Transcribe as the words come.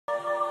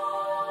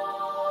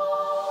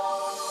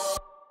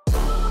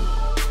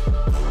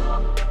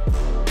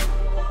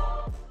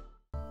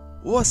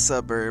What's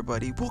up,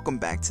 everybody? Welcome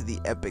back to the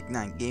Epic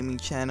 9 Gaming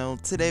channel.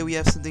 Today we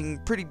have something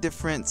pretty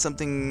different,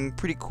 something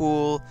pretty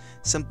cool,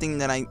 something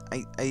that I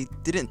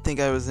didn't think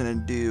I was gonna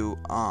do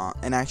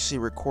and actually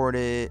record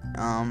it.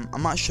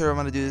 I'm not sure if I'm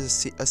gonna do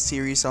a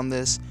series on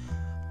this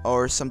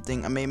or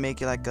something. I may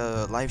make it like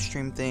a live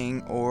stream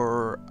thing,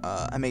 or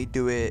I may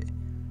do it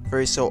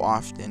very so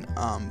often.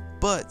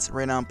 But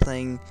right now I'm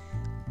playing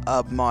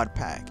a mod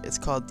pack. It's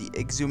called the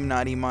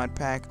Xisuminati Mod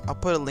pack. I'll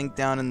put a link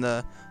down in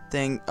the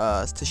thing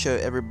to show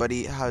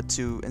everybody how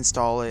to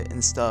install it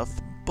and stuff.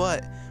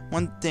 But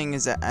one thing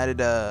is I added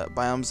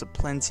biomes of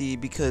plenty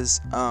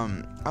because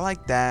I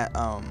like that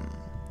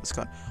what's it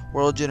called,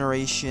 world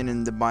generation,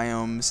 and the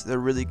biomes, they're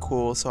really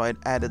cool, so I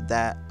added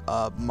that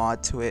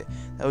mod to it.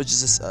 That was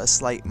just a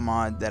slight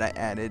mod that I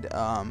added,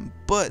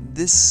 but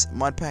this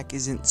mod pack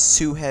isn't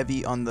too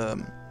heavy on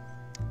the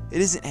it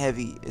isn't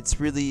heavy.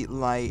 It's really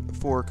light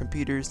for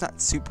computers,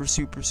 not super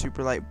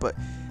light, but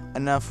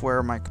enough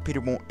where my computer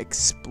won't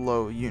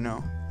explode, you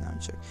know. No, I'm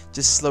joking.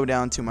 Just slow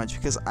down too much,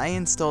 because I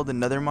installed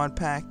another mod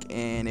pack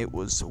and it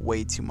was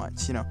way too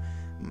much, you know.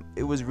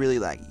 It was really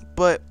laggy.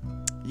 But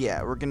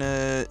yeah, we're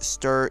gonna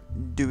start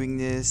doing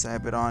this. I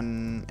have it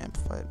on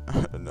amplified.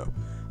 No.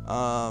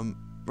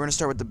 We're gonna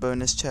start with the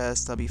bonus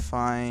chest. I'll be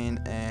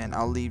fine, and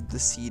I'll leave the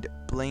seed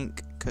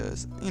blank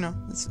because, you know,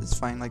 it's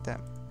fine like that.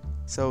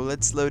 So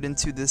let's load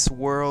into this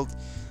world.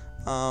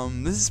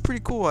 This is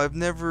pretty cool. I've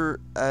never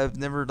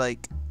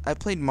like, I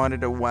played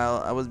modded a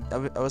while. I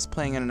was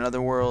playing in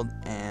another world,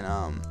 and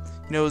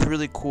you know, it was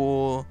really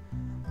cool.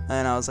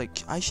 And I was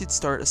like, I should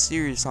start a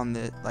series on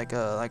this, like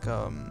a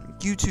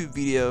YouTube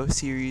video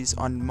series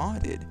on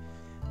modded.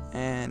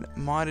 And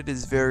modded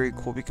is very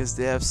cool because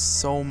they have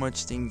so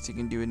much things you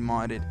can do in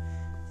modded.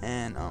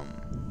 And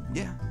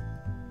yeah,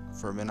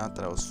 for a minute I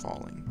thought I was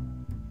falling.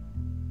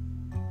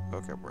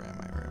 Okay, where am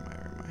I?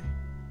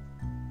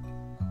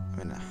 I'm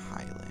in the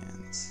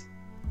highlands.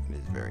 It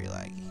is very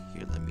laggy.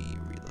 Here, let me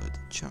reload the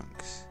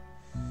chunks.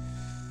 I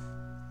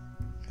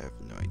have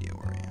no idea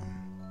where I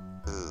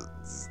am.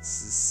 This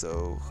is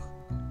so...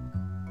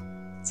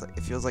 It's like,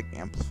 it feels like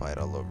amplified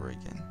all over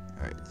again.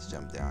 Alright, let's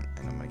jump down,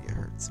 and I'm gonna get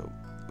hurt. So,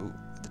 ooh,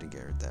 I didn't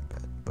get hurt that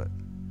bad, but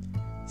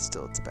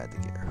still, it's bad to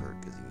get hurt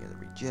because you gotta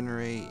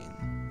regenerate.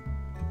 And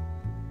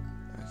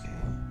okay,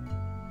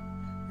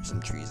 there's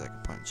some trees I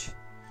can punch.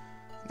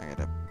 And I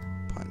gotta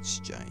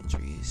punch giant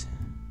trees.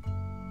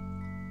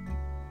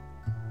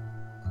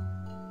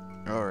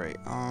 Alright,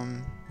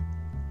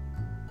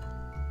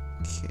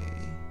 okay.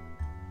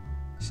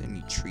 Is there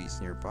any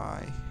trees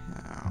nearby?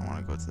 I don't want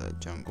to go to that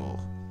jungle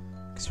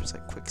because there's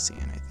like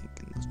quicksand, I think,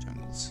 in those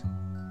jungles.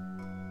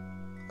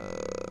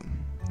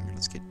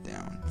 Let's get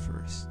down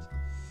first.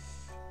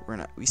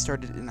 We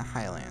started in the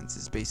highlands.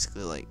 It's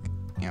basically like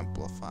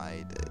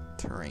amplified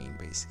terrain,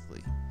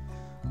 basically.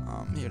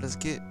 Here,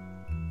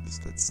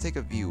 let's take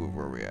a view of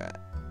where we're at.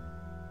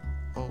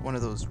 Oh, one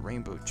of those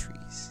rainbow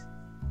trees.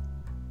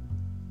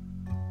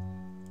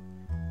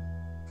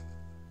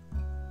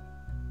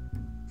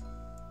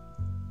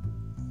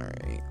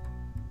 Alright.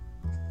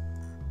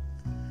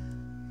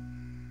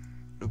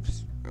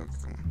 Oops. Oh,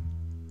 come on.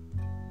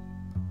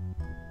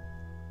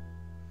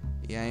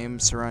 Yeah, I am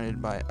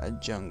surrounded by a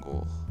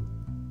jungle.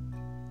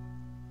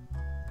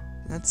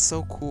 That's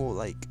so cool.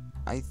 Like,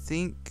 I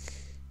think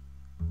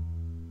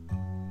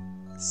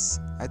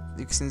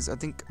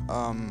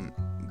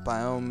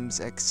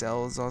Biomes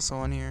XL is also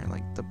on here,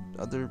 like the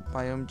other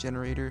biome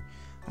generator.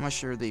 I'm not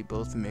sure they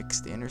both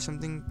mixed in or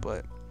something,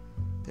 but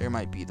there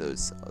might be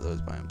those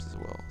biomes as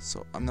well.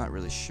 So I'm not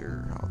really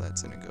sure how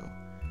that's gonna go.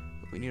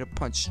 But we need to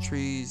punch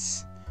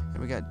trees, and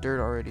we got dirt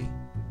already.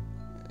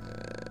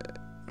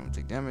 Don't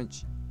take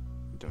damage.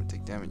 Don't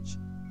take damage.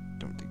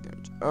 Don't take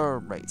damage.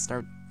 Alright,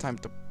 start time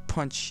to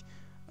punch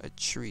a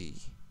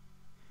tree.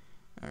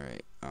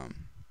 Alright,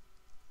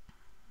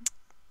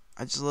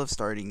 I just love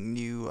starting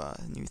new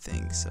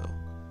things, so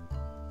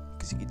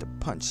because you get to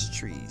punch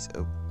trees.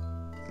 Oh,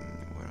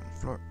 we're on the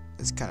floor.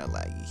 It's kind of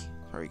laggy.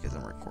 Sorry, because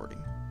I'm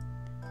recording.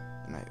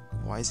 And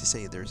why does it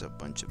say there's a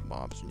bunch of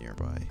mobs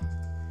nearby?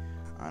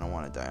 I don't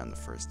want to die on the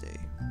first day.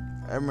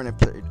 I remember when I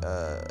played.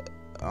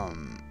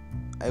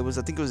 I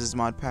think it was this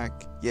mod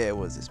pack. Yeah, it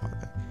was this mod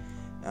pack.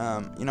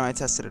 You know, I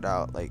tested it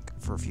out like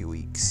for a few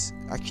weeks,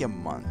 actually a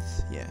month.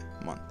 Yeah,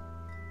 a month.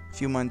 A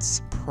few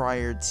months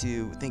prior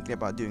to thinking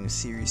about doing a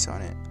series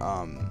on it.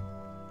 I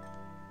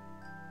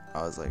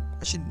was like,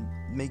 I should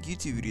make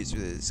YouTube videos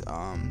with this.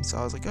 So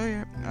I was like, oh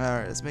yeah,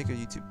 alright, let's make a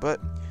YouTube. But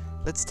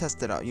let's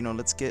test it out. You know,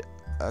 let's get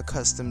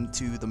accustomed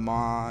to the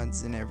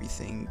mods and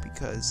everything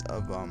because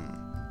of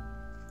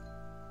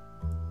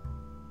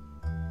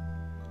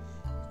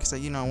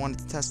you know, I wanted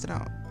to test it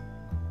out.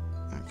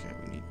 Okay,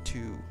 we need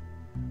to.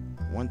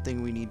 One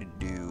thing we need to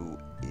do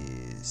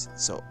is,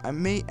 so I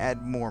may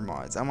add more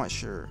mods. I'm not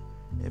sure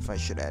if I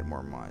should add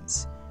more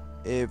mods,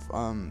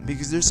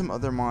 because there's some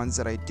other mods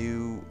that I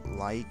do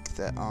like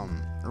that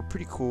are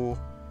pretty cool,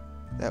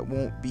 that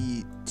won't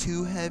be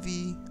too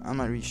heavy. I'm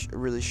not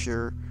really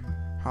sure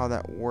how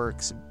that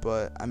works,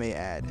 but I may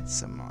add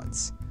some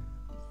mods.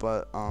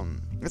 But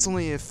it's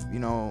only if, you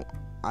know,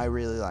 I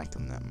really liked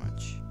them that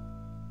much.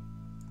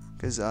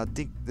 Because I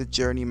think the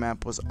journey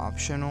map was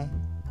optional.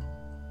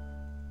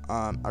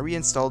 I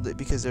reinstalled it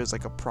because there's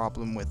like a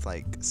problem with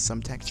like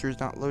some textures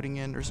not loading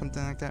in or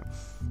something like that.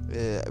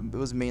 It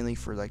was mainly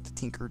for like the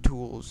tinker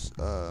tools.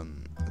 I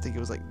think it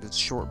was like the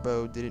short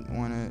bow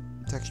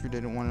texture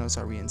didn't want it,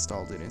 so I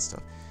reinstalled it and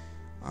stuff.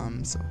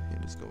 So here,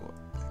 let's go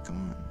up.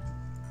 Come on.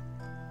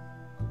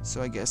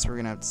 So I guess we're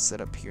gonna have to set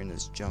up here in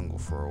this jungle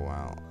for a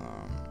while.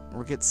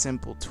 Or get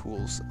simple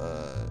tools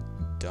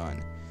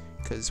done.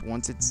 Cause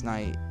once it's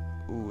night,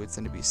 ooh, it's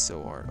gonna be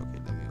so hard. Okay,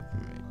 let me open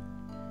it.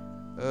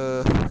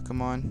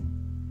 Come on.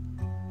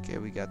 Okay,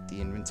 we got the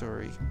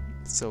inventory.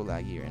 It's so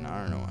laggy right now,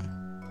 I don't know why.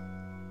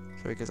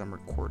 Sorry, because I'm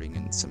recording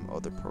and some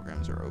other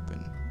programs are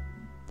open.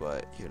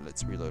 But here,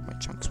 let's reload my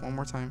chunks one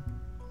more time.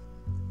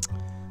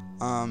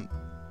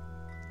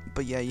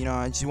 But yeah, you know,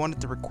 I just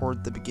wanted to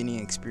record the beginning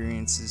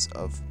experiences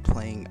of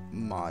playing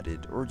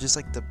modded, or just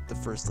like the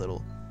first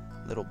little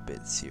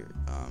bits here.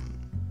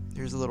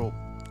 Here's a little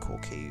cool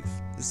cave.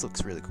 This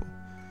looks really cool.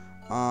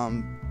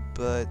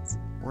 But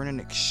we're in an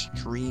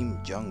extreme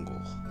jungle.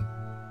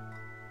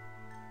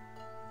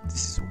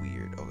 This is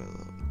weird. Okay,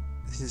 look.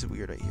 This is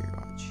weird right here.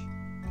 Watch.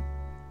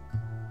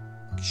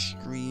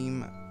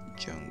 Extreme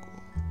jungle.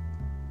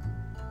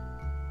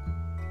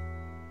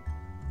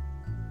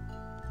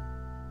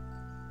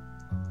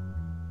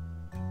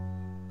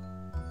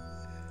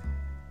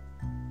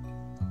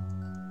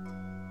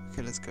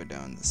 Okay, let's go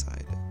down the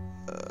side.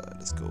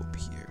 Let's go up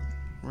here.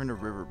 We're in a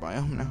river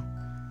biome now.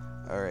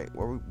 Alright,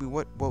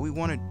 what we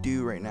want to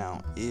do right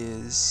now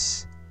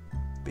is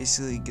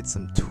basically get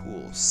some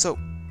tools. So,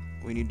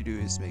 what we need to do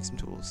is make some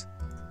tools.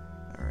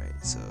 Alright,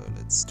 so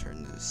let's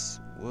turn this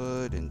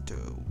wood into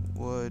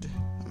wood.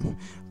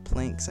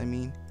 Planks, I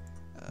mean.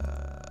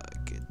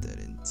 Get that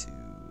into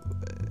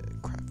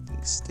a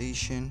crafting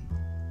station.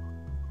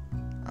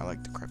 I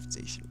like the crafting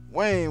station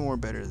way more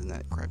better than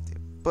that crafting.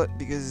 But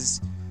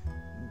because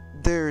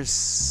there's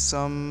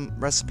some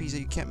recipes that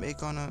you can't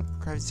make on a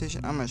crafting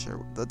station. I'm not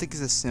sure. I think it's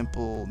a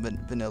simple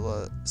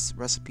vanilla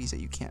recipes that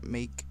you can't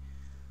make.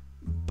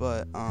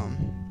 But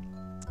alright,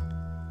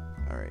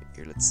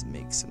 here, let's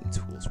make some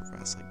tools for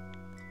us, like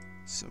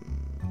some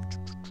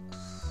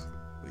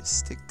with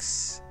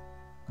sticks.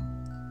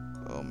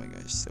 Oh my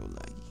gosh, so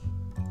laggy.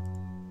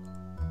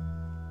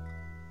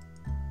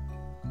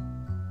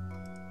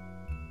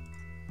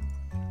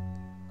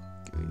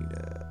 Okay, we need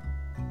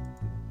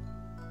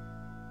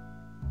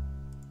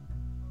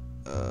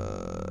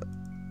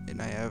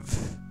and I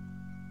have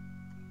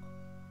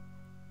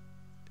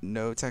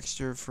no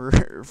texture for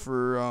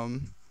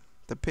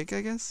the pick,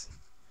 I guess.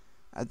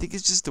 I think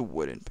it's just a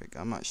wooden pick.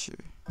 I'm not sure,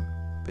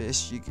 but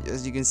as you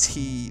can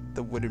see,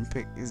 the wooden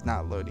pick is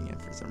not loading in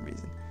for some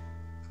reason.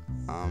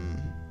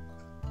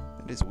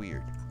 It is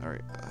weird. All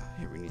right,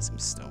 here we need some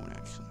stone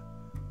actually.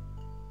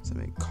 So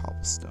make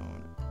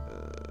cobblestone.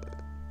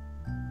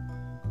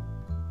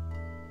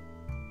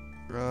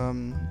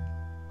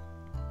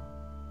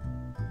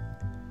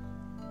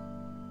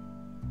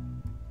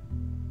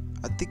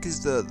 I think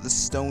is the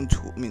stone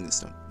tool. I mean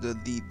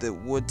the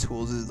wood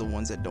tools is the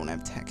ones that don't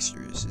have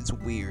textures. It's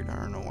weird. I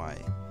don't know why.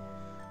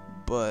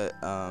 But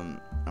I'm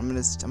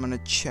gonna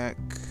check.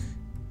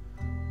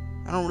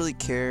 I don't really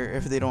care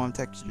if they don't have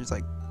textures.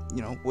 Like,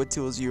 you know, wood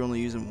tools you only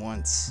use them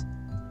once.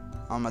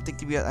 I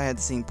think I had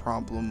the same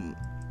problem.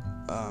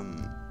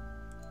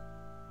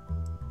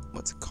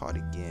 What's it called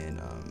again?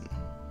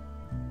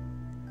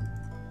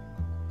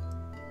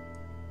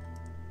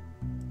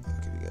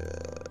 Okay, we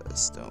got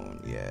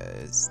stone.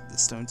 Yeah, the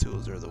stone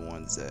tools are the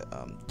ones that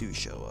do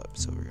show up.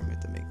 So we're gonna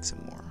have to make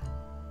some more.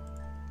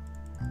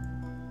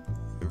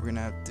 We're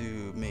gonna have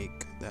to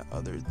make that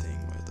other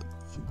thing with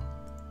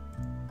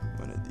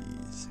one of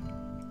these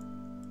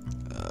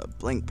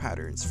blank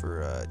patterns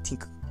for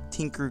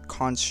tinker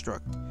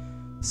construct.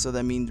 So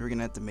that means we're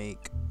gonna have to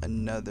make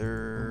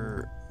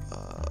another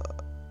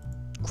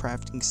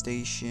crafting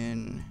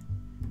station,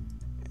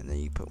 and then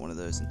you put one of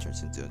those and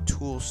turns into a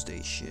tool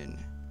station,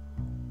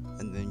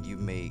 and then you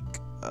make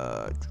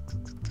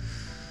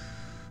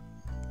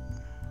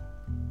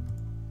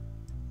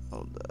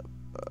hold up,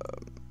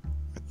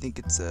 I think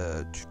it's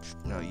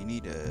no, you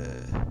need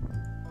a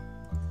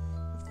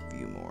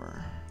few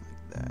more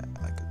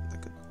like that,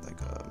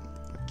 like a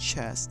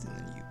chest, and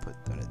then you put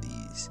one of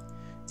these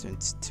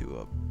turns to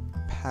a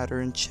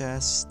pattern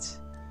chest,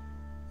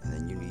 and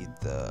then you need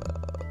the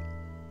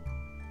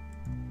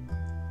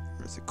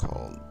what's it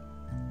called,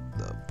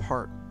 the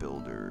part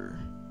builder.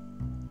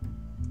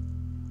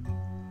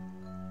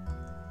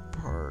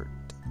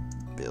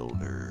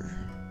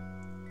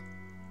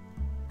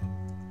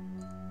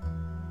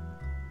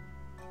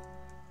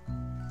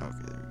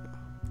 Okay, there we go.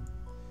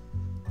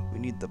 We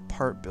need the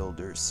part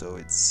builder, so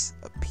it's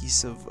a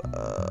piece of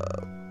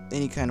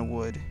any kind of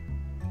wood.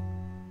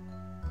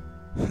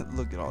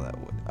 Look at all that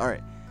wood.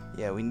 Alright,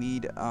 yeah, we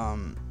need oh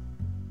my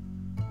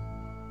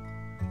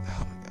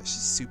gosh, it's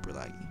super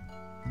laggy.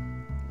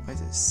 Why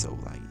is it so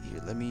laggy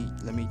here? Let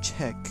me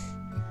check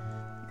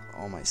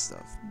all my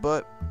stuff.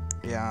 But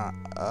yeah,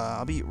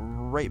 I'll be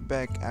right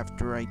back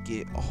after I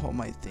get all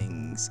my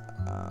things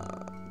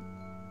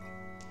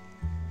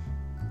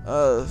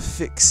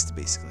fixed,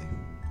 basically.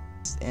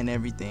 And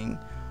everything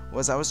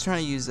was, I was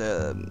trying to use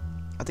I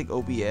think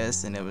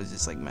OBS, and it was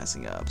just like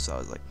messing up, so I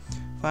was like,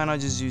 fine, I'll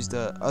just use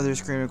the other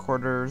screen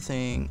recorder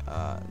thing,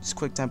 just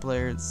QuickTime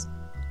Player.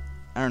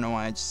 I don't know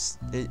why,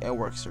 it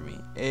works for me.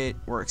 It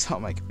works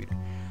on my computer.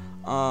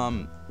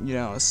 You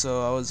know,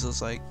 so I was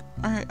just like,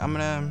 alright, I'm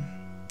gonna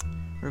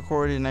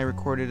record it, and I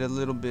recorded a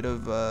little bit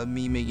of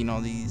me making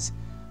all these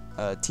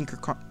Tinker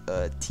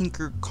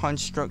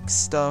Construct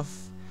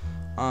stuff.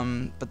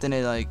 But then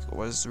it like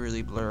was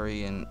really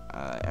blurry, and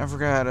I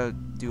forgot how to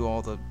do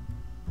all the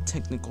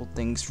technical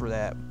things for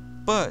that.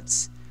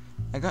 But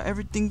I got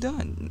everything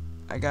done.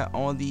 I got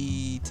all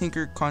the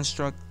Tinker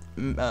Construct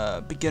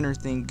beginner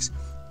things.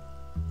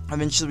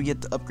 Eventually we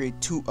get to upgrade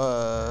to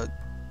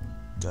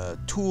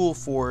Tool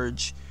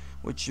Forge,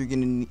 which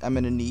I'm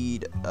gonna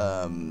need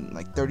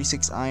like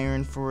 36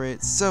 iron for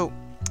it. So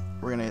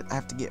we're gonna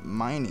have to get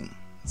mining.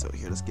 So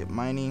here, let's get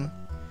mining.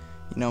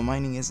 You know,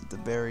 mining isn't the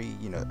very,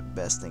 you know,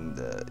 best thing.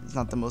 It's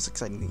not the most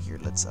exciting thing here.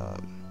 Let's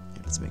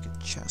make a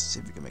chest. See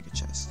if we can make a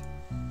chest.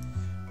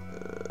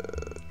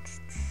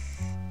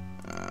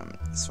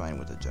 It's fine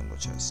with the jungle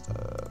chest. Here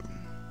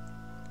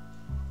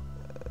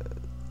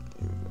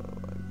we go.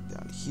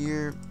 Down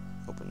here,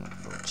 open up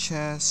the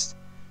chest.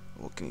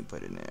 What can we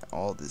put in there?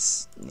 All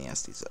this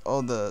nasty stuff.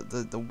 Oh,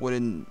 the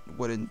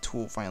wooden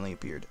tool finally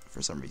appeared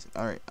for some reason.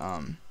 All right.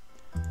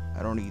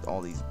 I don't need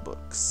all these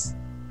books.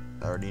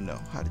 I already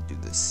know how to do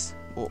this.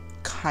 Well,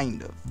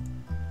 kind of.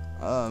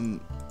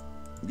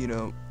 You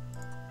know,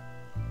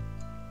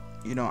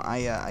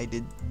 I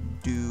did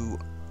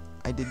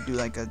do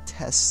like a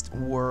test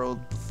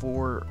world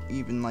before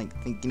even like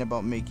thinking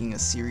about making a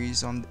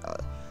series on I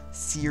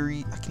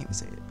can't even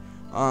say it.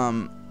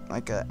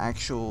 Like a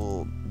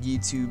actual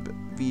YouTube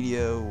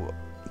video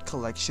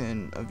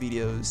collection of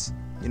videos,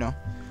 you know.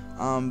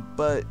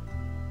 But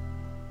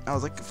I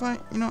was like, fine,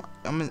 you know,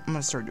 I'm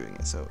gonna start doing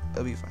it, so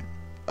it'll be fine.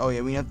 Oh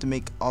yeah, we have to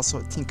make also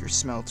a Tinker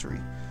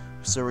Smeltery,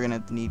 so we're gonna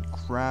have to need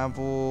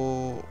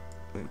gravel.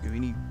 Wait, we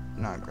need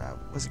not gravel.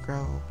 Was it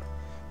gravel?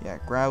 Yeah,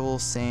 gravel,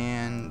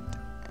 sand,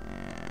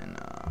 and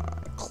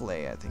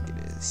clay. I think it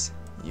is.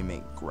 You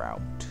make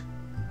grout.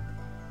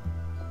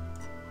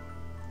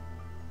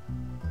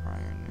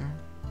 Iron there.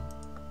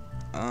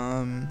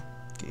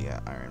 Okay, yeah,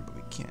 iron, but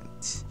we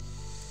can't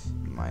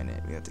mine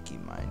it. We have to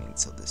keep mining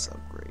until this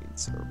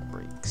upgrades or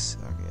breaks.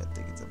 Okay, I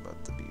think it's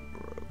about to be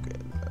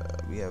broken.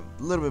 We have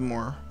a little bit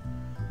more,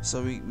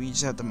 so we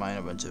just have to mine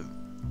a bunch of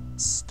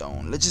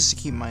stone. Let's just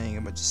keep mining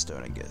a bunch of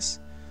stone, I guess.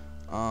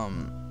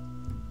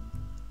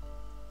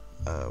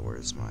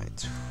 Where's my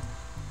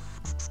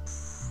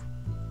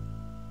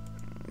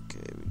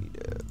okay, we need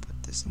to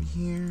put this in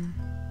here,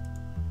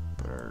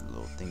 put our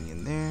little thing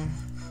in there.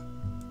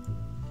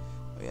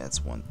 Oh yeah,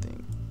 that's one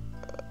thing.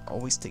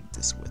 Always take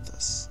this with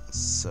us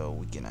so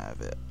we can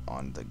have it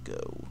on the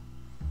go.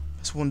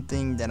 That's one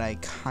thing that I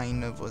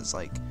kind of was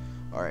like,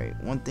 alright,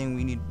 one thing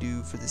we need to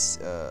do for this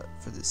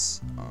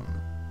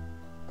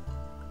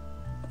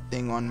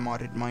thing on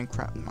modded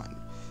Minecraft,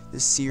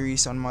 this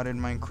series on modded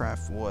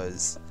Minecraft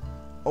was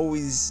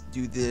always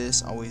do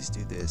this, always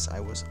do this.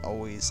 I was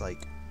always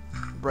like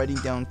writing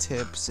down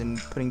tips and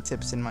putting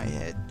tips in my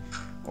head,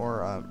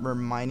 or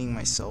reminding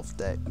myself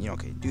that, you know,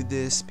 okay, do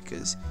this,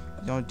 because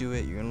if you don't do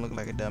it, you're gonna look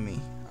like a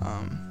dummy.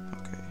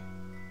 Okay,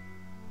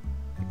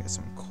 I got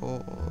some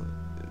coal.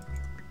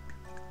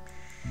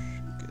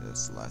 Okay,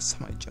 that's the last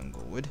of my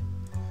jungle wood.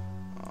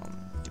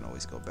 You can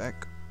always go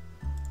back.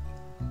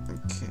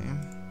 Okay.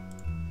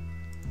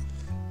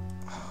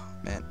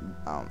 Man,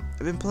 I've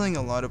been playing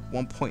a lot of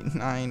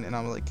 1.9, and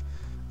I'm like,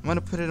 I'm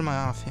gonna put it in my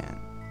offhand.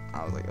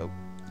 I was like, oh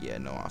yeah,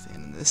 no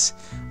offhand in this.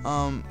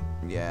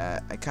 Yeah,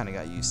 I kind of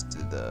got used to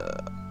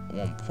the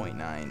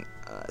 1.9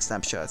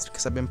 snapshots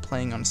because I've been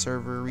playing on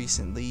server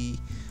recently.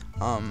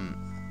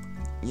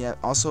 Yeah,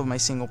 also my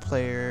single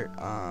player.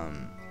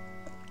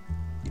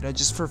 You know,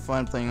 just for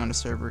fun playing on a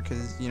server,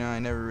 because you know I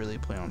never really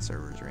play on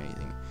servers or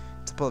anything.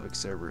 It's a public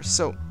server,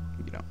 so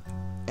you know.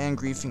 And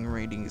griefing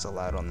rating is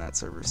allowed on that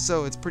server,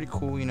 so it's pretty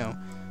cool, you know.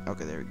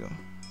 Okay, there we go.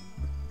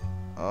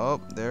 Oh,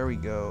 there we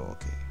go.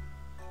 Okay,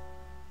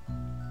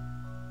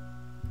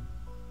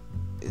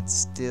 it's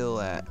still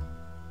at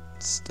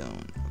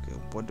stone. Okay,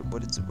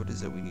 what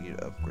is it we need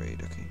to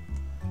upgrade? Okay,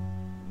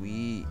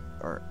 we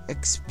our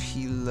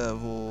XP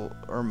level,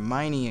 or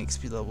mining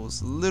XP level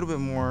is a little bit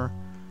more.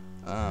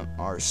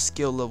 Our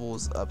skill level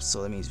is up,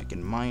 so that means we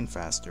can mine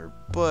faster,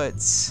 but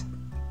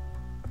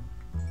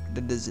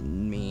that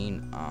doesn't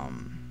mean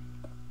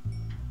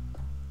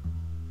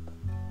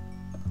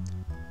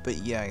but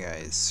yeah,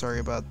 guys, sorry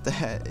about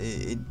that.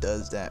 It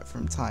does that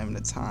from time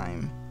to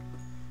time.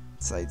 It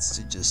decides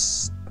to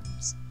just,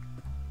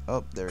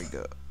 oh, there we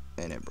go,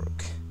 and it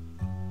broke.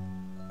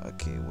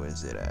 Okay, where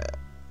is it at?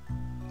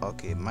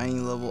 Okay,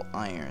 mining level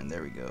iron,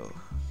 there we go.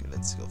 Okay,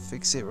 let's go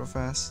fix it real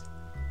fast.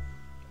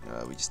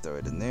 We just throw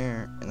it in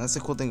there, and that's the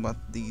cool thing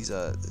about these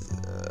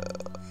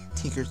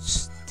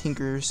tinkers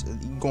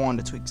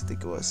iguana tweaks, I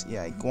think it was.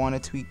 Yeah, iguana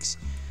tweaks,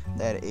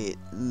 that it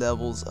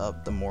levels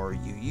up the more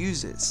you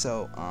use it.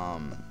 So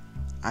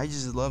I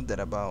just love that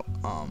about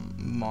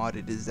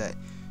modded, is that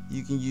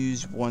you can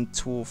use one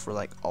tool for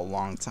like a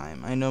long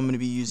time. I know I'm gonna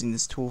be using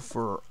this tool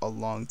for a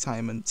long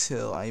time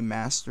until I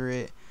master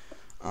it.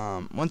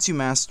 Once you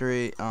master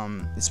it,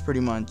 it's pretty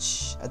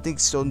much, I think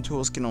stone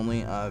tools can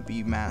only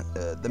be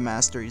the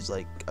master is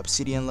like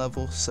obsidian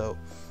level, so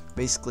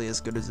basically as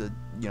good as a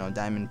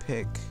diamond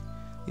pick.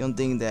 The only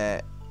thing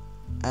that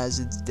as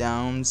its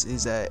downs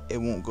is that it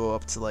won't go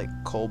up to like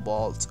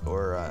cobalt,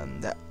 or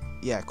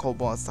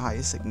cobalt's the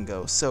highest it can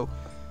go. So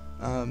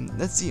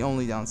that's the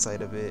only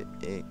downside of it.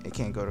 It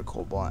can't go to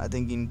cobalt. I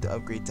think you need to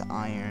upgrade to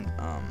iron.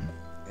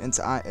 And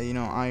to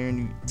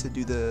iron, to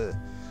do the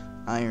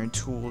iron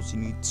tools, you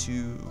need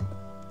to,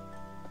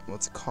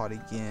 what's it called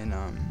again?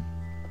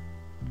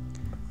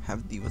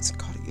 Have the, what's it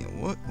called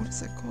again? What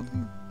is that called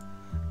again?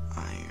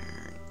 Iron.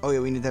 Oh yeah,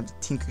 we need to have the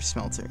tinker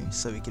smelter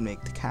so we can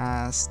make the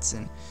casts,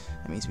 and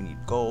that means we need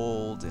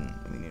gold and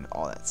we need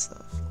all that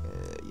stuff.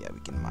 Yeah, we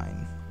can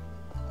mine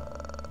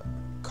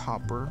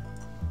copper.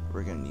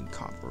 We're gonna need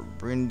copper.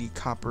 We're gonna need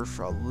copper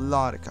for a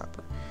lot of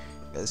copper.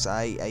 Because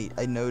I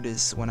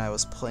noticed when I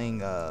was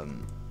playing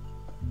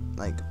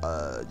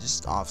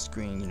just off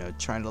screen,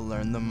 trying to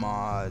learn the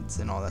mods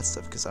and all that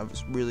stuff, because I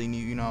was really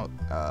new,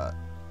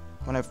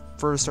 when I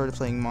first started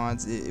playing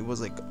mods, it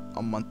was like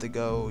a month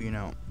ago,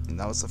 and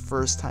that was the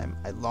first time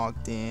I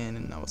logged in,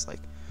 and I was like,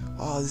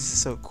 oh, this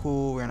is so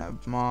cool, we're gonna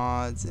have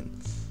mods,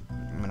 and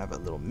I'm gonna have a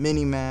little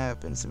mini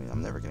map, and something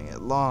I'm never gonna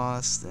get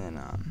lost, and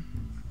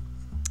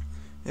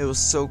it was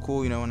so cool,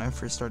 when I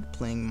first started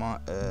playing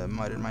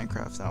modded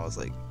Minecraft, and I was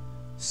like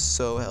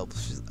so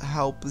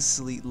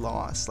helplessly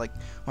lost. Like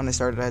when I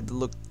started, I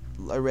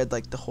read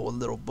like the whole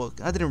little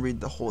book. I didn't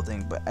read the whole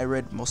thing, but I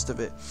read most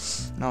of it,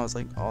 and I was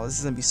like, oh, this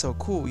is gonna be so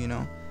cool,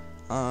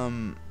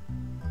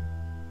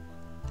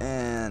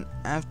 and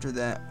after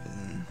that,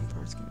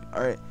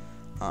 alright,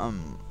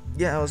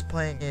 yeah, I was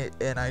playing it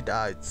and I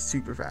died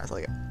super fast,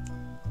 like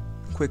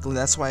quickly.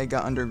 That's why I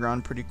got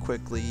underground pretty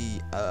quickly.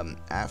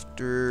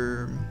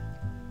 After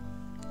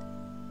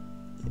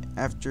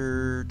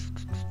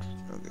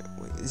okay,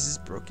 wait, is this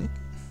broken?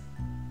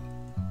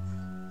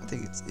 I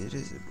think it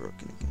is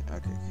broken again.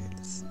 Okay,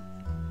 let's see.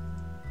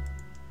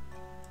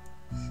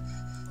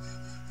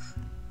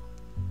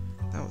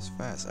 That was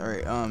fast.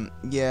 Alright,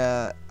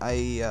 yeah,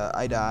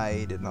 I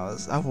died, and I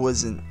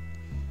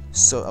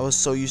was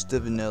so used to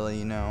vanilla,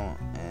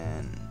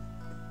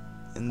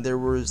 and there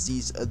was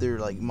these other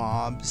like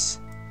mobs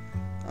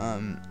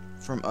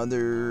from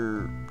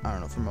other, I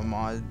don't know, from a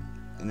mod,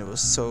 and it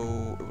was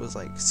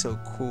like so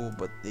cool,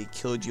 but they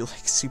killed you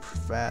like super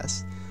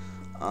fast.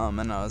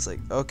 And I was like,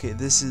 okay,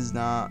 this is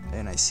not,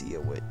 and I see a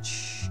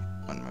witch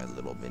on my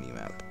little mini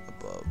map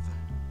above.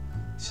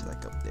 She's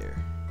like up there.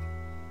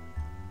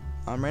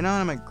 Right now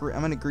I'm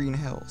in a green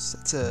hills.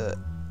 It's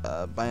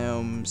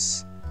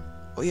biomes.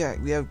 Oh yeah,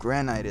 we have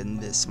granite in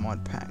this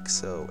mod pack,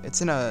 so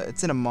it's in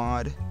a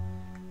mod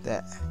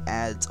that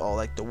adds all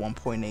like the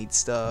 1.8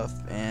 stuff,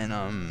 and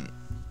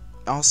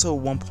also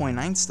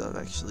 1.9 stuff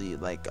actually.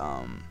 Like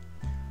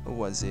what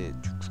was it?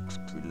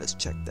 Let's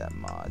check that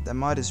mod. That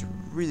mod is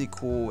really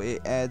cool.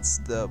 It adds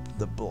the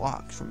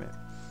block from it.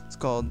 It's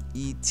called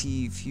ET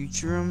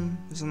Futurum,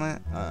 isn't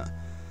that?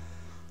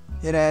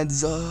 It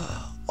adds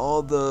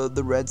all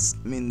the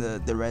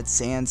red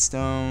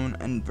sandstone,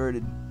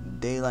 inverted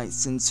daylight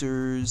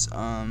sensors,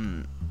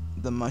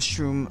 the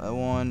mushroom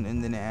one,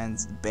 and then it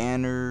adds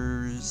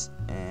banners,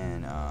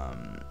 and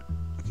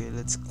okay,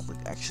 let's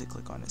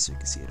click on it so you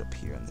can see it up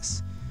here on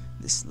this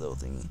little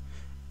thingy.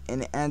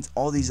 And it adds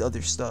all these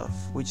other stuff,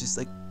 which is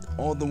like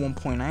all the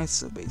 1.9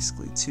 stuff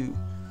basically too.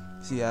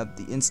 So you have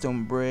the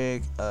instone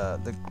brick,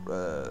 the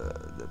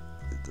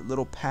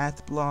little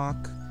path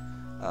block,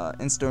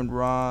 instone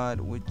rod,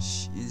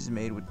 which is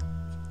made with,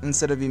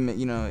 instead of and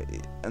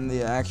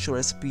the actual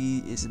recipe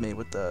is made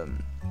with the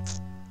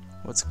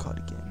what's it called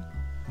again?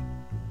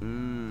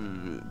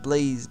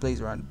 Blaze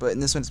rod. But in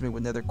this one it's made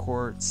with nether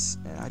quartz.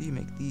 And how do you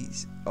make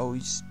these? Oh, you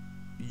just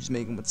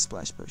make them with the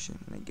splash potion,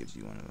 and it gives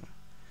you one of them.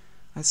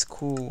 That's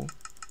cool.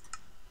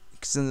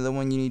 Because in the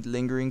one you need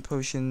lingering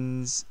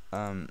potions.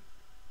 I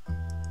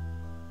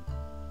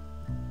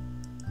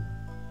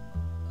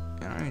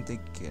don't even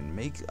think you can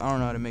make. I don't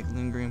know how to make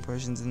lingering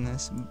potions in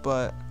this,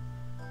 but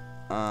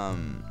oh,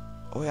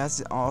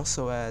 it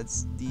also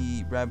adds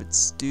the rabbit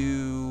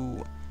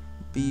stew,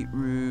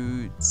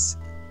 beetroots,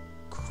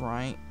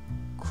 crying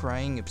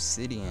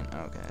obsidian.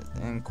 Okay,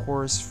 and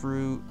chorus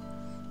fruit.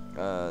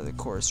 The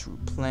chorus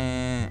fruit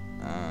plant.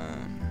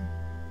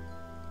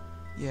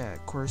 Yeah,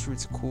 chorus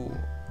fruit's cool.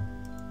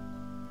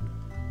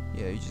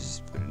 Yeah, you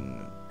just put it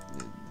in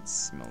it's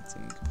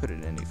smelting. You can put it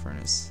in any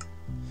furnace.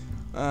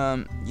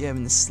 Yeah, I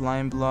mean the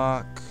slime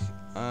block,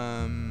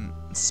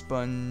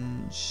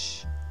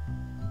 sponge,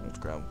 old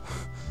gravel,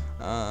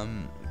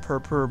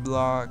 purple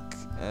block,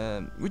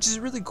 which is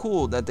really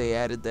cool that they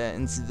added that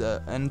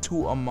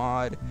into a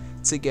mod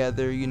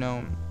together.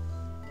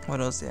 What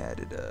else they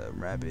added?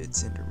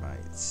 Rabbits,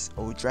 endermites.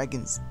 Oh,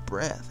 dragon's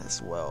breath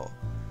as well.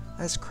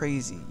 That's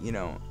crazy. You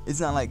know,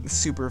 it's not like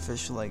super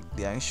official like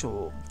the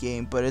actual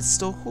game, but it's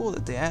still cool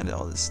that they added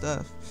all this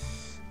stuff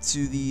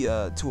to the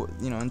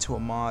into a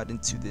mod,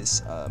 into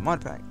this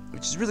mod pack,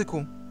 which is really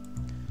cool.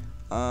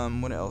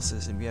 What else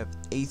is it? We have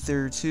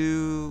Aether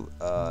 2,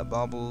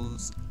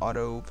 Baubles,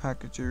 Auto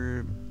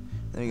Packager.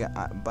 Then we got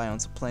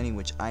Biomes of Plenty,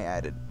 which I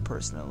added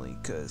personally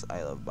because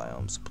I love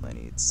Biomes of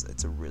Plenty.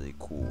 It's a really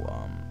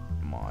cool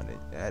mod.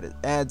 It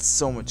adds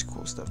so much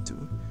cool stuff to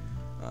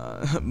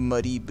it.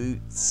 Muddy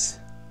boots.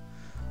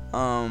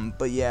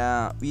 But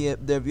yeah, we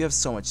have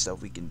so much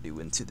stuff we can do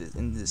into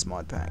this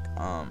mod pack.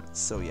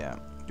 So yeah,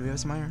 do we have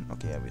some iron?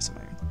 Okay, yeah, we have some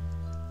iron.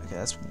 Okay,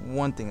 that's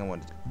one thing I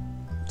wanted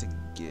to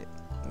get,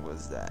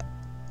 was that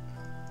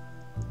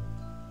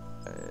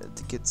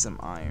to get some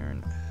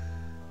iron,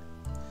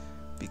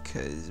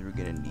 because we're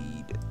gonna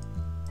need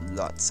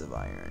lots of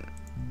iron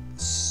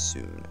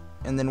soon.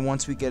 And then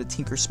once we get a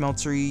Tinker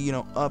Smeltery, you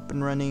know, up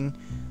and running,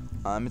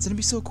 it's gonna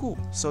be so cool.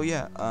 So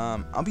yeah,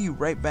 I'll be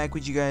right back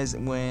with you guys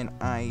when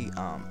I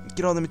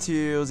get all the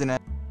materials. And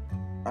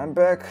I'm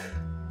back,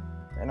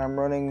 and I'm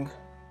running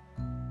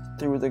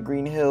through the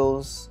green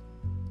hills.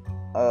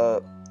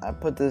 I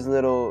put this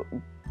little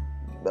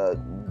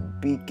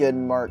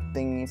beacon mark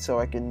thingy so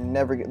I can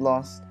never get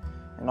lost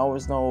and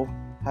always know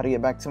how to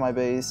get back to my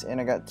base.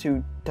 And I got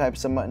 2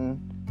 types of mutton,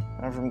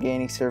 one from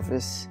Gaining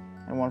Surface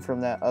and one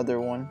from that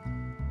other one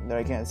that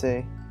I can't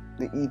say,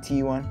 the ET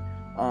one.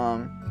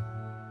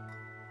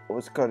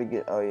 What's it called to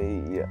get? Oh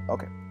yeah.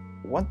 Okay.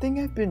 One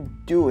thing I've been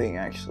doing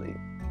actually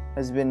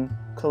has been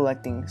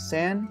collecting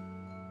sand,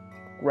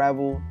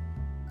 gravel,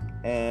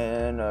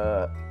 and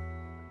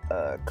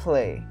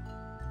clay.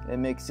 It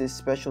makes this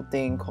special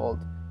thing called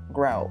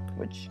grout,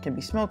 which can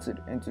be smelted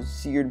into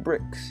seared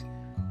bricks,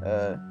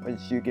 which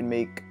you can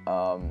make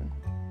a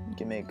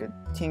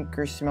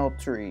Tinker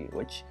Smeltery,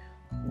 which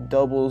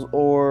doubles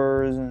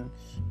ores and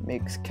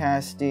makes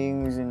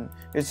castings, and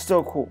it's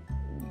so cool.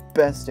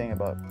 Best thing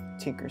about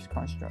Tinker's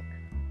Construct.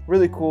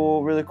 Really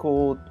cool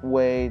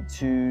way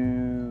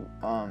to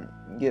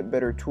get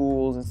better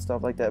tools and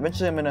stuff like that.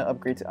 Eventually I'm gonna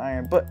upgrade to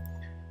iron, but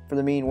for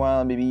the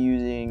meanwhile I'm gonna be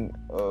using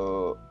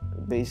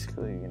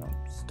basically, you know,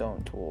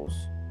 stone tools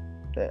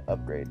that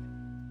upgrade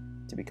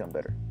to become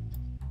better.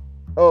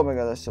 Oh my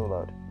god, that's so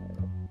loud.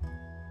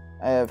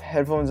 I have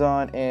headphones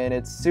on and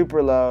it's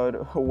super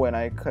loud when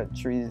I cut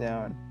trees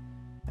down.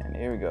 And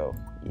here we go.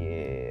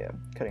 Yeah,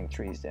 cutting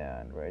trees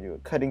down. We're gonna do a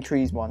cutting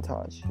trees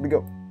montage. Here we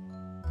go.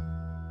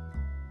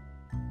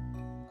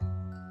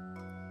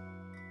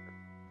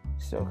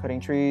 Still cutting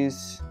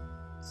trees.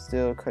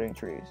 Still cutting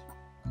trees.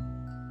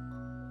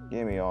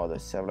 Give me all the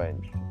satellite.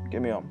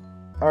 Give me all.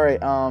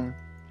 Alright,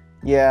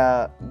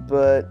 yeah,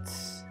 but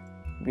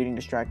I'm getting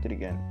distracted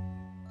again.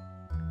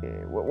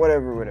 Okay,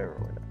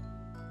 whatever.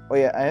 Oh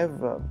yeah, I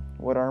have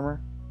wood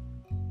armor,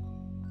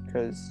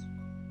 because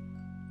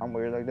I'm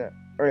weird like that.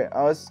 Alright,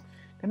 I was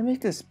gonna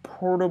make this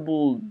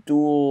portable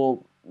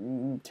dual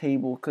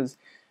table because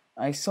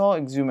I saw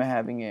Xisuminati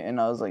having it, and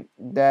I was like,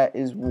 that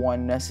is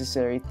one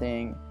necessary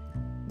thing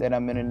that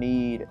I'm gonna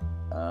need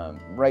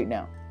right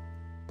now.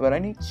 But I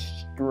need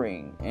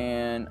string,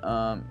 and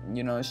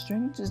you know,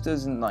 string just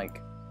doesn't,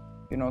 like,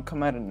 you know,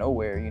 come out of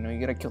nowhere. You know, you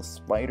gotta kill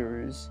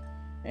spiders,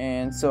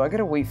 and so I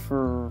gotta wait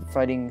for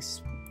fighting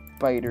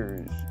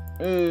spiders,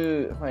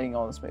 fighting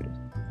all the spiders.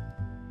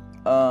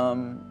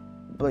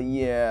 But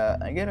yeah,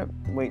 I gotta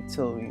wait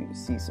till we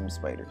see some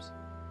spiders.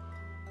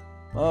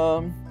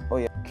 Oh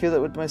yeah, kill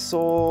it with my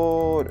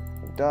sword.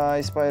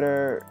 Die,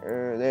 spider.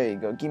 There you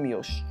go. Give me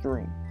your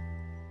string.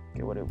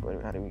 Okay,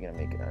 how are we gonna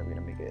make it? How are we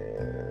gonna make it?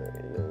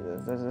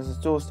 There's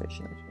a tool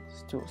station.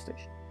 It's a tool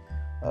station.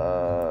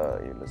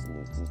 Let's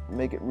just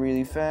make it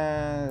really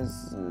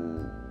fast.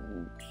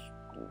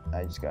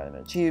 I just got an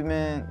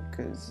achievement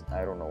because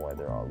I don't know why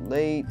they're all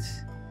late.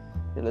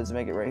 Okay, let's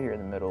make it right here in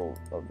the middle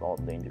of all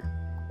danger.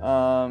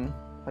 How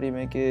do you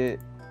make it?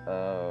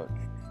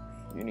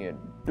 You need a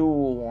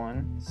dual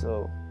one.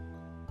 So,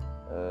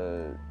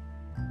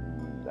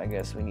 I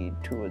guess we need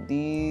 2 of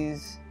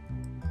these.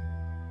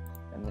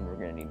 And then we're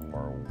gonna need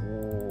more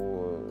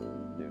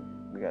wood.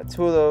 We got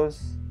 2 of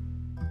those,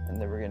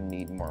 and then we're gonna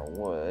need more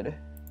wood.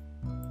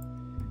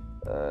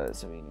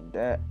 So we need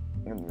that.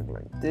 And then we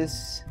like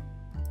this,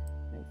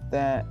 like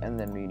that, and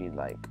then we need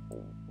like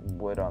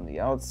wood on the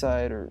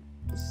outside or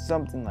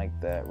something like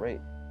that,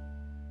 right?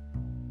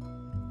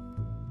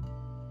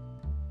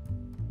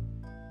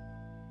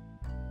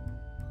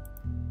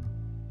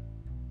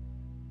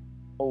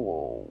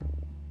 Oh.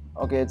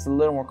 Okay, it's a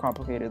little more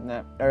complicated than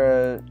that.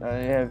 I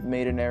have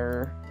made an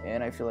error,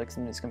 and I feel like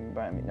somebody's coming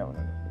by me. No.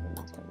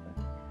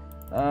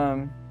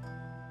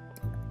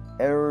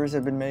 Errors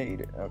have been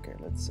made. Okay,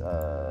 let's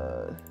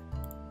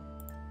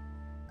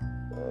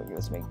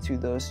make 2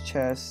 of those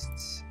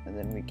chests, and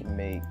then we can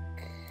make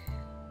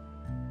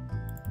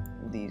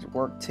these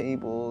work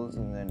tables,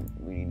 and then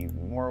we need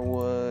even more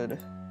wood.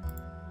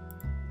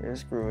 Yeah,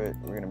 screw it.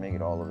 We're gonna make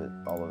it all of it.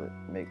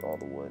 Make all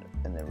the wood,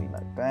 and then we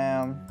like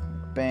bam,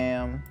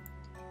 bam.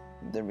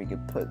 Then we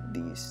could put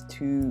these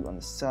 2 on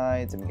the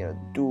sides, and we got a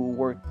dual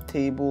work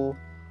table.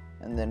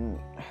 And then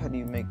how do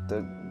you make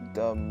the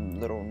dumb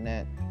little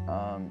net?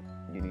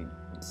 You need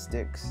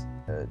sticks.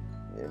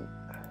 I'm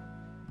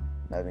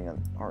having a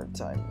hard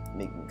time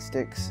making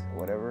sticks.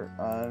 Whatever.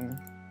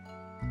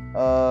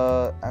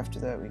 After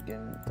that, we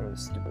can throw the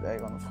stupid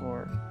egg on the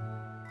floor.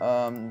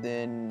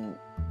 Then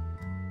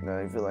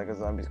I feel like a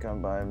zombie's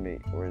coming by me.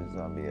 Where's the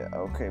zombie at?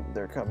 Okay,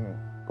 they're coming.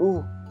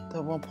 Ooh,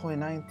 the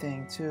 1.9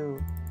 thing too.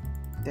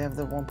 They have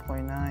the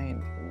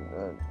 1.9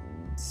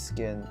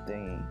 skin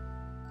thingy.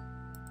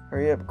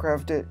 Hurry up,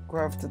 craft it.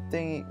 Craft the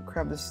thingy.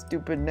 Craft the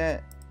stupid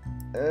net.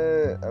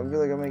 I feel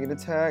like I'm gonna get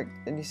attacked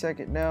any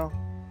second now.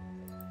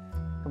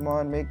 Come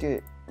on, make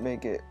it.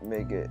 Make it.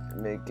 Make it.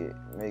 Make it.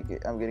 Make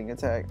it. I'm getting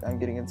attacked. I'm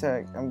getting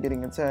attacked. I'm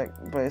getting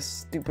attacked by a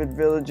stupid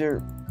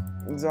villager.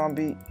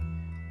 Zombie.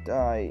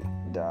 Die.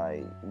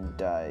 Die.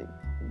 Die.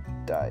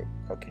 Die.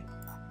 Okay.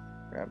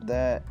 Grab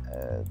that.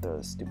 Throw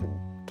the stupid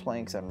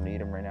planks. I don't need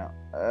them right now.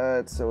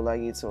 It's so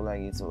laggy. It's so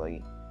laggy. It's so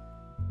laggy.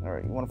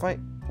 Alright, you wanna fight?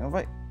 You wanna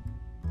fight?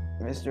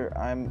 Mister,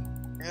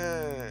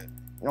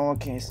 no one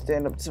can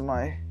stand up to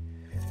my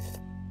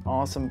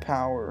awesome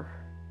power.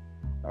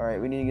 Alright,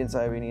 we need to get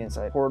inside. We need to get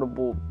inside.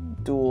 Portable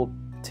dual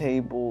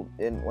table.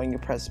 And when you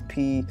press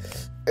P,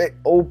 it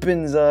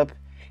opens up.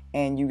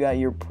 And you got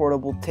your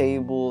portable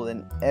table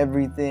and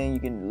everything. You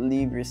can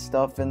leave your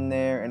stuff in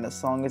there. And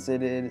as long as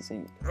it is,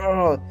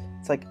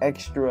 it's like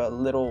extra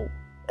little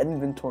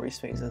inventory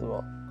space as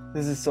well.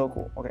 This is so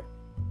cool.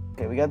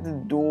 Okay, we got the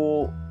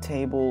dual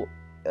table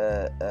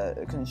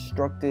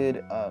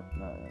constructed. No,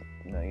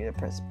 you gotta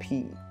press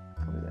P.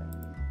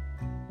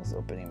 That's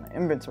opening my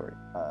inventory.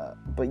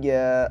 But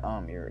yeah,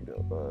 here we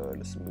go.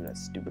 Let's move that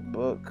stupid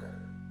book.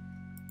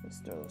 Let's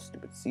throw those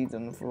stupid seeds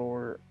on the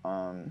floor.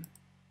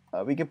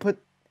 We can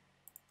put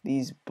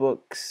these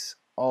books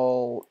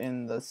all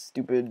in the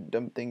stupid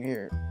dumb thing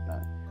here.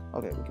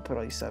 Okay, we can put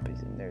all these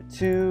suppies in there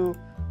too.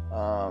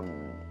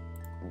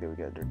 Okay, we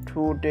got the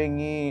tool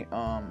thingy.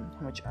 How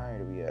much iron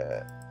do we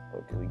have?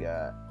 Okay, we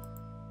got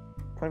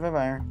 25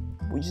 iron.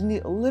 We just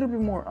need a little bit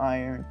more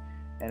iron,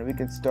 and we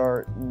can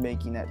start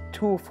making that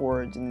tool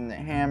forge and the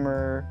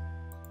hammer.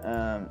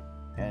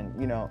 And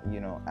you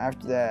know,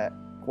 after that,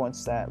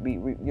 once that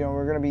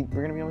we're gonna be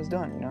almost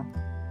done. You know.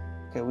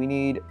 Okay, we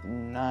need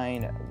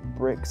 9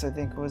 bricks. I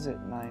think was it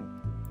 9.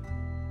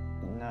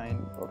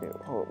 Okay,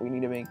 we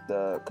need to make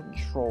the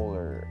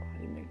controller. How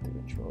do you make the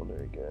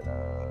controller? Good.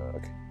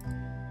 Okay.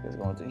 Let's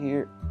go into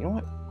here. You know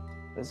what?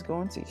 Let's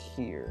go into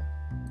here.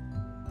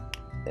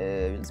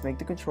 Let's make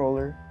the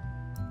controller.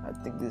 I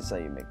think this is how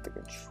you make the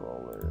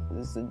controller.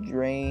 This is the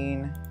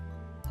drain.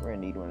 We're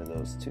gonna need one of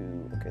those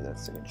too. Okay,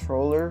 that's the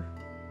controller.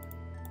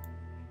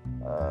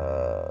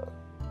 We're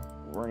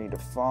gonna need a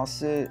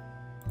faucet.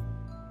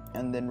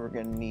 And then we're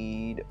gonna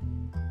need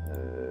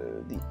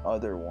the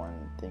other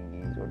one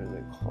thingies. What are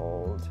they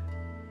called?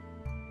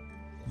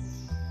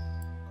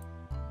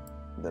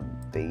 The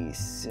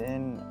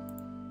basin.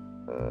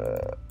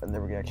 And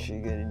then we're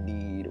actually gonna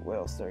need. What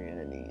else are we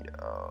gonna need?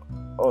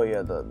 Oh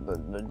yeah,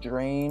 the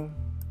drain.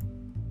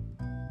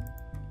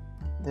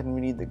 Then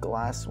we need the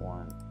glass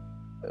one.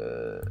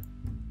 I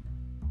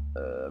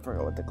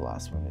forgot what the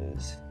glass one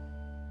is.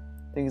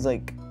 Things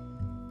like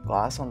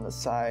glass on the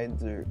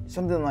sides or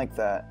something like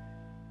that.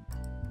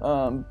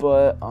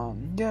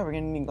 Yeah, we're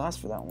gonna need glass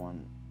for that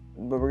one.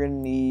 But we're gonna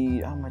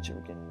need, how much are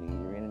we gonna need?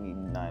 We're gonna need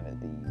 9 of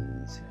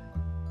these.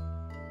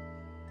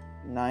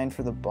 9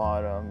 for the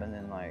bottom, and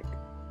then like,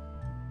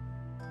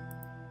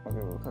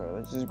 okay,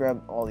 let's just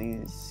grab all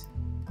these.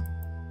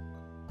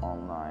 All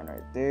 9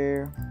 right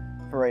there.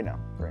 For right now.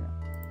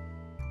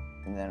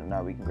 And then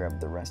now we can grab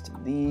the rest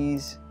of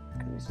these,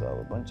 because we still have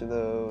a bunch of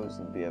those.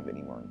 And do we have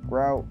any more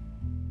grout?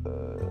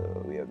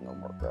 We have no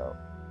more grout.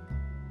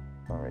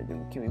 Alright,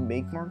 can we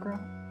make more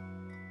grout?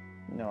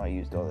 No, I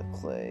used all the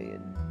clay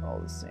and all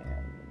the sand,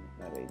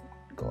 and I made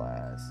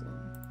glass.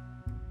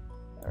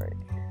 Alright,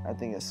 I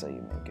think that's how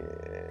you make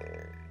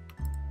it.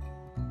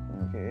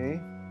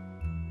 Okay.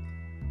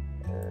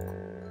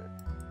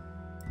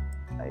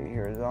 I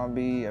hear a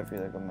zombie. I feel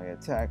like I'm gonna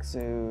get attacked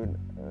soon.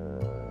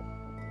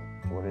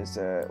 What is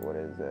that? What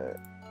is that?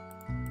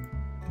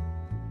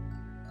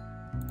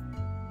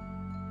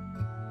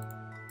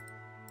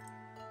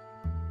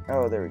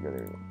 Oh, there we go.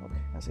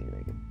 Okay, that's how you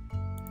make it.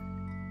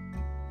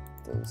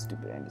 Those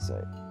stupid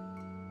andesite.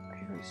 I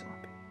hear a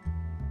zombie.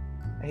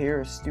 I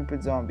hear a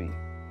stupid zombie.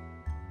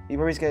 You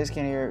probably guys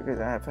can't hear it because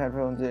I have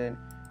headphones in,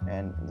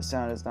 and the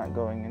sound is not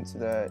going into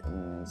that,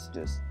 and it's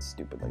just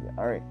stupid like that.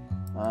 Alright.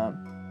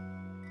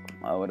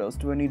 What else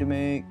do I need to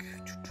make?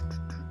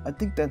 I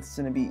think that's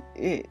gonna be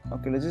it.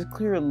 Okay, let's just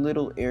clear a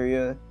little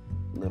area.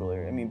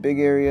 I mean, big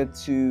area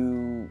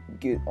to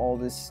get all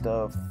this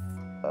stuff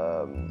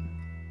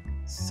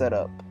set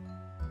up.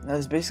 Now,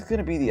 that's basically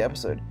gonna be the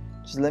episode.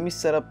 Just let me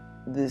set up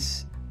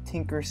this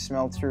Tinker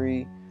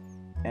Smeltery,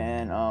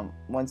 and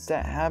once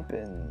that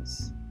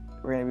happens,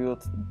 we're gonna be able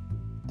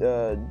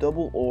to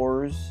double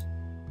ores,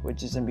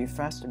 which is gonna be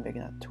faster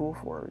making that tool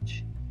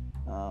forge.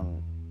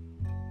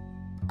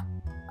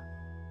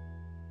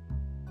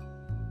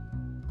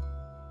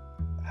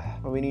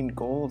 But we need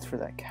gold for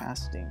that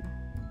casting.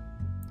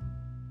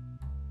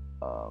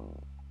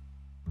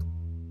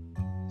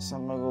 So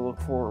I'm gonna go look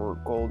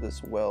for gold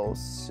as well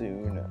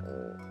soon.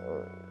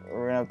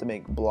 We're gonna have to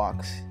make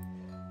blocks,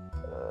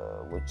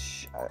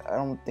 which I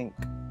don't think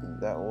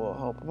that will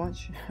help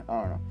much.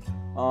 I don't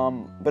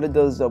know. But it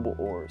does double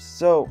ores.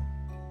 So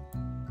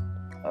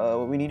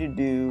what we need to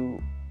do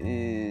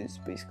is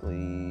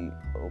basically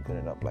open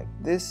it up like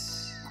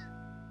this,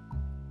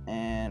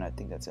 and I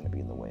think that's gonna be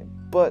in the way.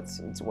 But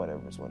it's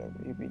whatever. It's whatever.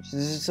 This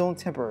is only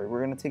temporary.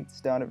 We're gonna take this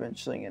down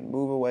eventually and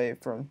move away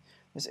from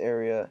this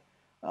area.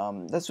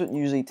 That's what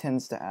usually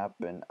tends to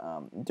happen.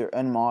 They're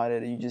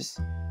unmodded. You just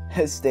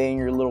stay in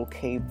your little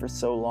cave for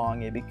so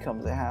long, it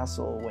becomes a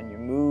hassle when you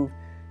move.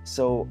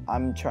 So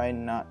I'm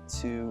trying not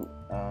to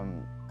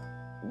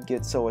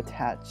get so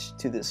attached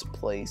to this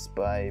place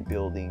by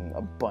building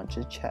a bunch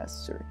of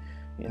chests or,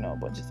 you know, a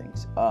bunch of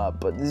things.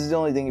 But this is the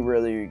only thing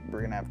really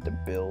we're gonna have to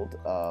build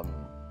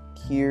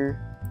here.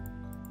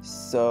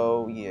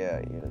 So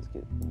yeah, let's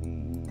get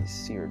these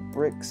seared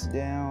bricks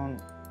down.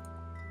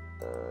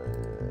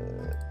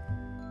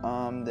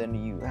 Then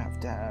you have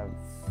to have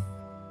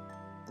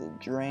the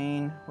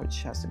drain,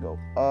 which has to go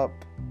up.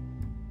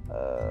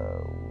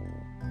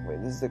 Wait,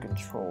 this is the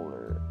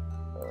controller.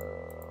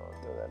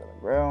 Throw that on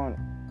the ground.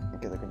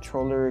 Okay, the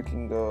controller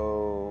can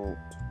go.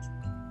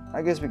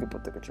 I guess we could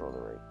put the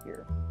controller right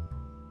here.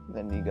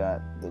 Then you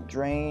got the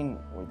drain,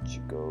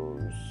 which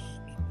goes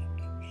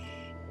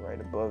right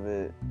above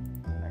it.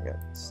 And I got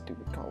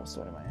stupid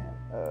cobblestone in my hand.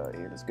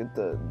 Here, let's get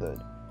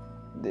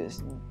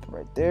this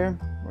right there.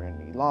 We're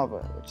gonna need lava,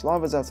 which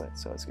lava's outside,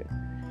 so that's good.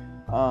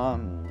 I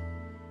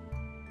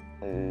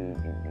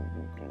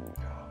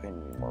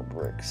need more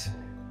bricks,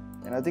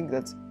 and I think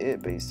that's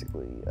it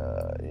basically.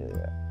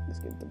 Yeah, let's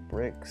get the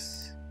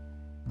bricks.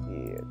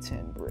 Yeah,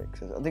 10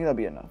 bricks. I think that'll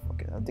be enough.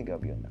 Okay, I think that'll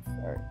be enough.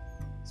 All right,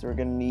 so we're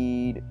gonna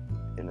need.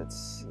 And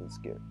let's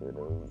get rid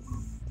of.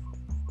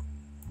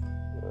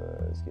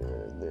 Let's get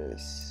rid of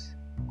this.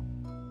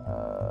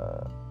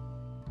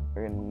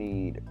 We're gonna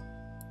need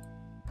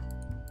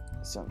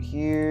some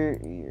here,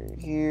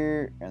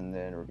 and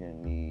then we're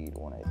gonna need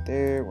one right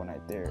there, and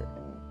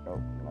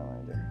nope, not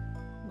right there,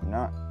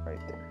 not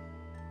right there.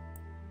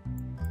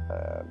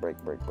 Break.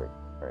 All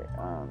right,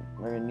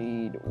 we're gonna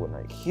need one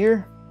right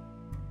here,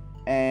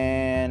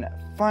 and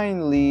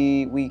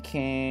finally we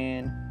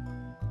can,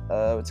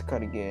 what's it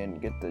called again?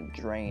 Get the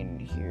drain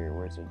here.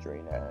 Where's the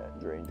drain at?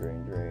 Drain.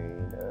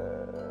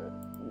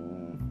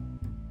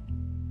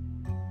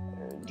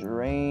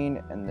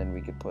 Drain, and then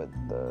we could put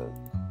the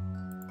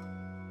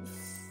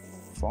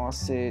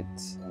faucet,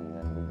 and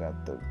then we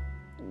got the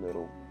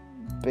little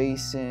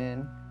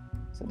basin.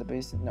 Is that the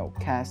basin? No,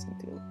 casting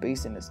table.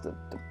 Basin is the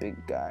big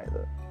guy,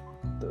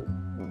 the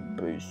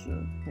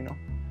basin, you know.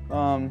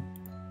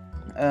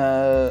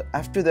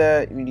 After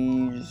that, we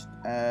need to just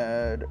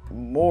add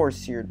more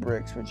seared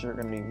bricks, which are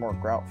gonna need more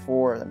grout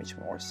for. That means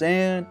more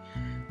sand.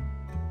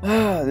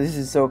 This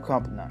is so not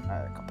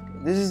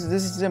complicated. This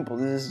is simple.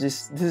 This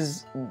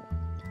is.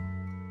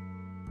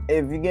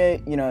 If you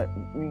get, you know,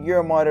 you're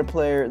a modded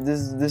player,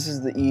 this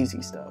is the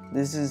easy stuff.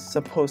 This is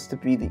supposed to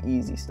be the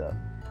easy stuff.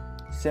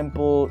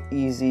 Simple,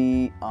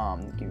 easy,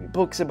 give you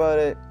books about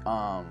it.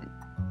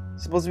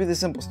 It's supposed to be the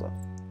simple stuff.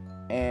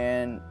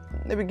 And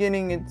in the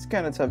beginning, it's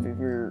kind of tough if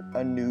you're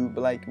a noob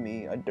like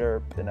me, a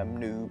derp, and I'm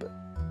noob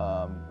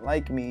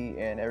like me,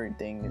 and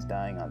everything is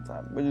dying on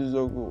time, which is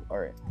so cool.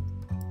 Alright,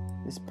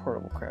 this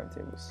portable crafting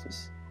table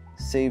just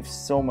saves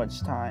so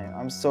much time.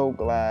 I'm so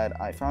glad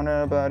I found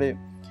out about it.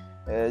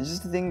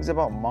 Just the things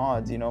about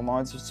mods, you know,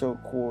 mods are so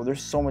cool.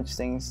 There's so much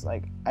things,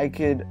 like I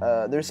could,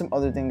 there's some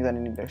other things that I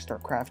need to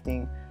start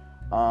crafting,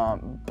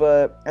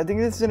 but I think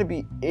this is going to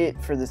be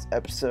it for this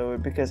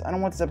episode, because I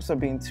don't want this episode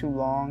being too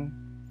long,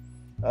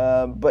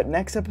 but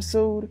next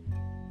episode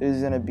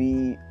is going to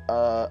be,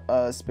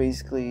 us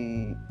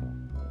basically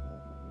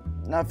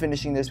not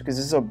finishing this, because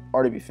this will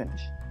already be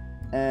finished,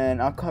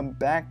 and I'll come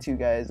back to you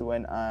guys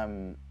when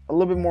I'm a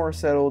little bit more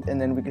settled, and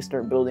then we can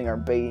start building our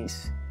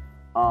base.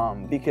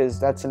 Because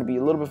that's going to be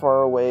a little bit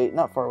far away,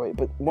 not far away,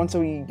 but once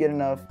we get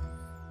enough,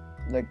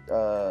 like,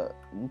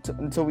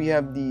 until we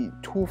have the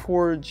tool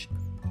forge,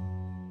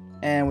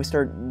 and we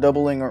start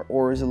doubling our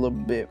ores a little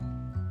bit,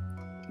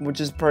 which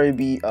is probably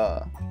be,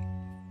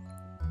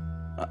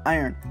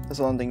 iron. That's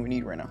the only thing we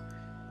need right now.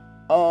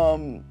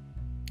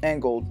 And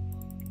gold.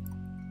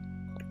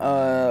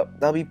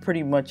 That'll be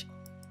pretty much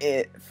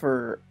it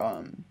for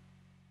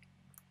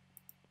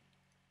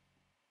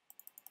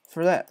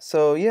that.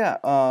 So yeah,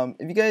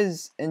 if you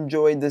guys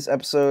enjoyed this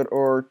episode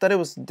or thought it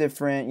was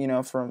different, you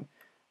know, from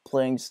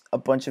playing just a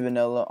bunch of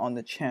vanilla on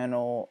the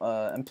channel,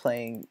 and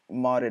playing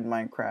modded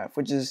Minecraft,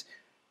 which is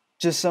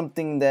just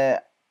something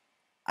that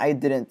I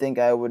didn't think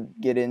I would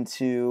get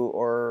into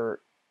or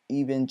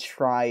even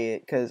try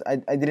it, because I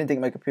didn't think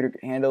my computer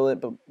could handle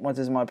it. But once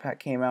this mod pack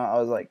came out, I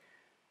was like,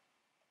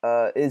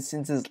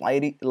 since it's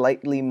lightly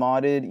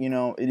modded, you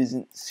know, it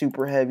isn't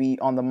super heavy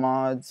on the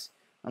mods.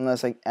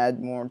 Unless I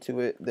add more to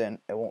it, then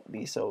it won't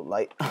be so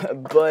light.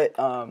 But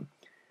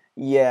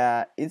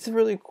Yeah, it's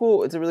really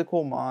cool. It's a really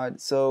cool mod.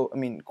 So I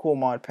mean, cool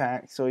mod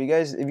pack. So you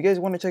guys, if you guys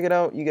want to check it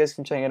out, you guys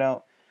can check it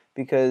out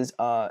because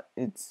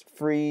it's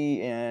free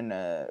and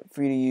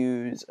free to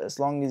use. As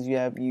long as you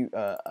have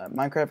a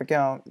Minecraft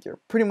account, you're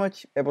pretty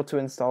much able to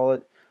install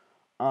it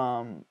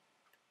um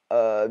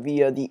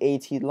via the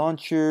AT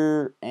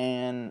launcher.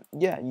 And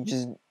yeah, you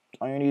just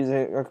all you need is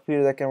a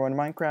computer that can run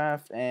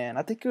Minecraft, and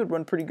I think it would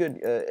run pretty good.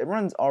 It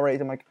runs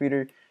alright on my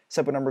computer,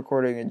 except when I'm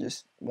recording, it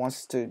just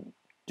wants to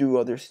do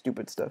other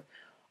stupid stuff.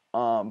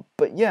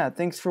 But yeah,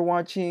 thanks for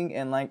watching,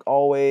 and like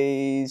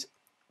always,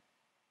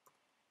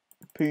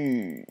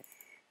 peace.